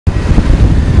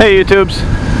Hey YouTubes,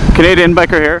 Canadian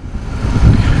biker here.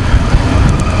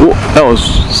 Ooh, that was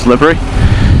slippery.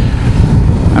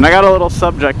 And I got a little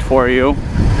subject for you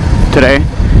today,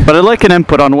 but I'd like an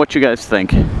input on what you guys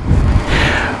think.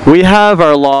 We have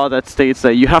our law that states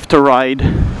that you have to ride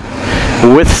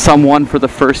with someone for the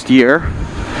first year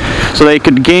so they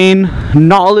could gain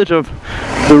knowledge of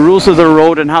the rules of the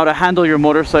road and how to handle your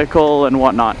motorcycle and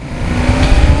whatnot.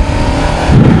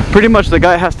 Pretty much the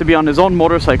guy has to be on his own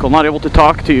motorcycle, not able to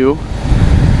talk to you,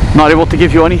 not able to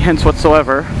give you any hints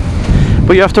whatsoever,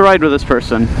 but you have to ride with this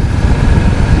person.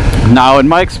 Now in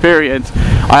my experience,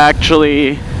 I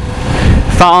actually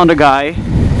found a guy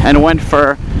and went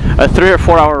for a 3 or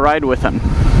 4 hour ride with him.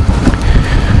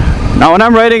 Now when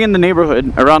I'm riding in the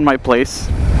neighborhood around my place,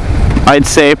 I'd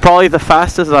say probably the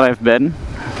fastest that I've been,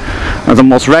 or the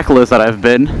most reckless that I've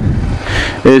been,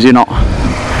 is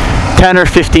 10 or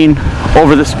 15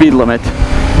 over the speed limit,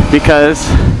 because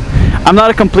I'm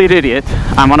not a complete idiot.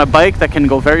 I'm on a bike that can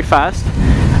go very fast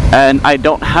and I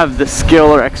don't have the skill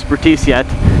or expertise yet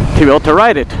to be able to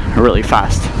ride it really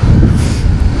fast.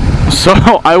 So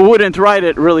I wouldn't ride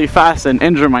it really fast and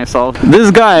injure myself. This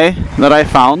guy that I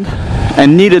found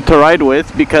and needed to ride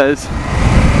with because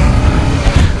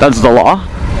that's the law.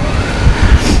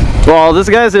 Well, this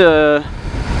guy's he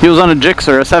was on a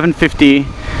Gixxer, a 750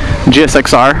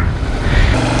 GSXR.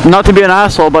 Not to be an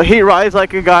asshole, but he rides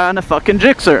like a guy on a fucking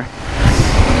Gixxer.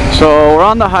 So we're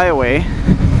on the highway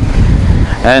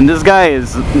and this guy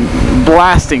is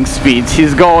blasting speeds.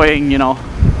 He's going,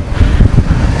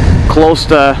 close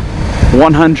to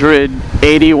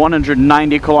 180,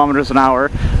 190 kilometers an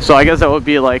hour. So I guess that would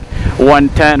be like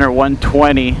 110 or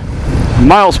 120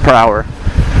 miles per hour,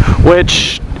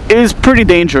 which is pretty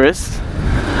dangerous.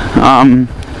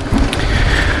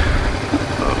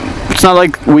 It's not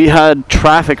like we had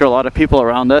traffic or a lot of people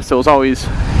around us. It was always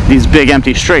these big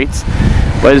empty streets.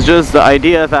 But it's just the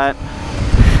idea that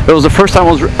it was the first time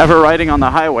I was ever riding on the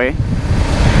highway,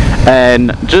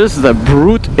 and just the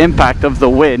brute impact of the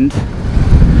wind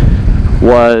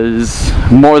was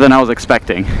more than I was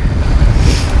expecting.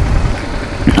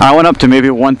 I went up to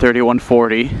maybe 130,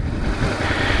 140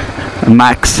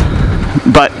 max,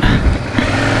 but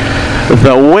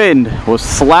the wind was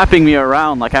slapping me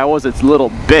around like I was its little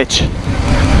bitch.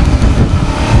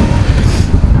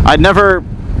 I'd never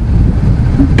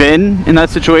been in that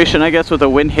situation, I guess, with the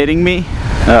wind hitting me.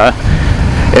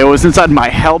 It was inside my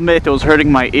helmet, it was hurting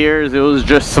my ears, it was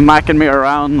just smacking me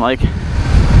around like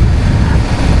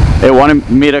it wanted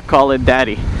me to call it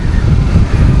daddy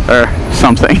or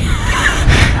something.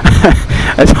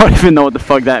 I don't even know what the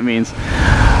fuck that means.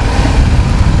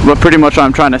 But pretty much what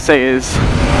I'm trying to say is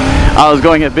I was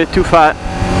going a bit too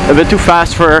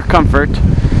fast for comfort,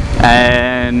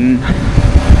 and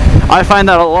I find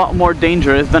that a lot more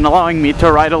dangerous than allowing me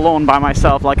to ride alone by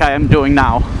myself like I am doing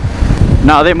now.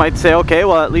 Now they might say, okay,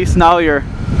 well at least now you're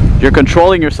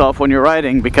controlling yourself when you're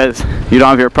riding because you don't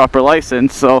have your proper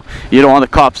license, so you don't want the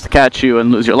cops to catch you and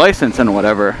lose your license and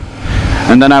whatever.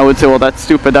 And then I would say, well, that's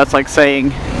stupid. That's like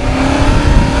saying,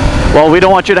 well, we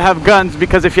don't want you to have guns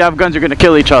because if you have guns you're gonna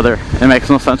kill each other. It makes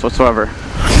no sense whatsoever.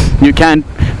 You can't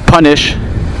punish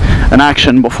an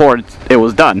action before it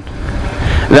was done.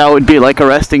 That would be like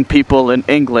arresting people in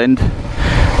England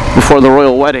before the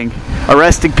royal wedding.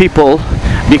 Arresting people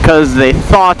because they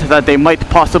thought that they might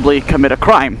possibly commit a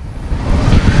crime.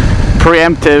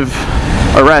 Preemptive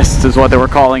arrest is what they were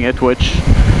calling it, which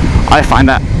I find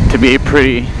that to be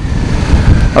pretty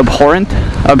abhorrent,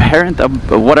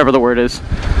 whatever the word is,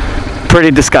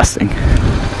 pretty disgusting.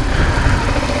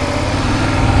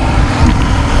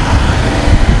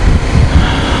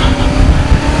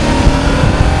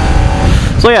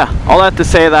 So yeah, all that to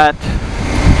say that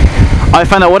I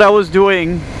find that what I was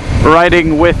doing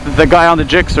riding with the guy on the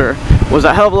Gixxer was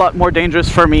a hell of a lot more dangerous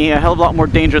for me, a hell of a lot more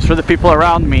dangerous for the people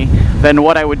around me than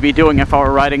what I would be doing if I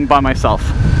were riding by myself.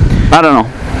 I don't know.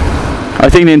 I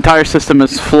think the entire system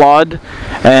is flawed,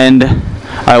 and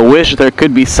I wish there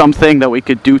could be something that we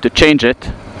could do to change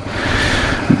it.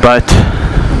 But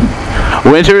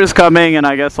winter is coming, and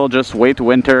I guess I'll just wait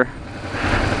winter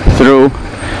through.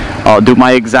 I'll do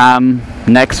my exam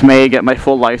next May, get my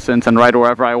full license, and ride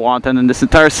wherever I want, and then this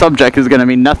entire subject is going to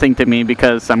mean nothing to me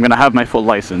because I'm going to have my full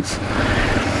license.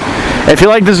 If you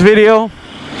like this video,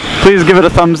 please give it a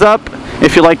thumbs up.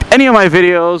 If you liked any of my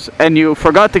videos and you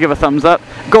forgot to give a thumbs up,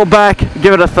 go back,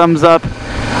 give it a thumbs up.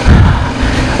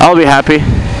 I'll be happy.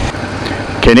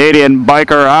 Canadian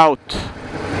biker out.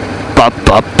 Out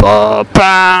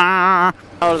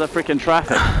of the freaking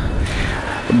traffic.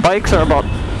 Bikes are about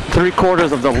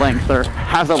 3/4 of the length or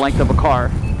half the length of a car.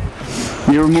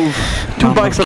 You remove two bikes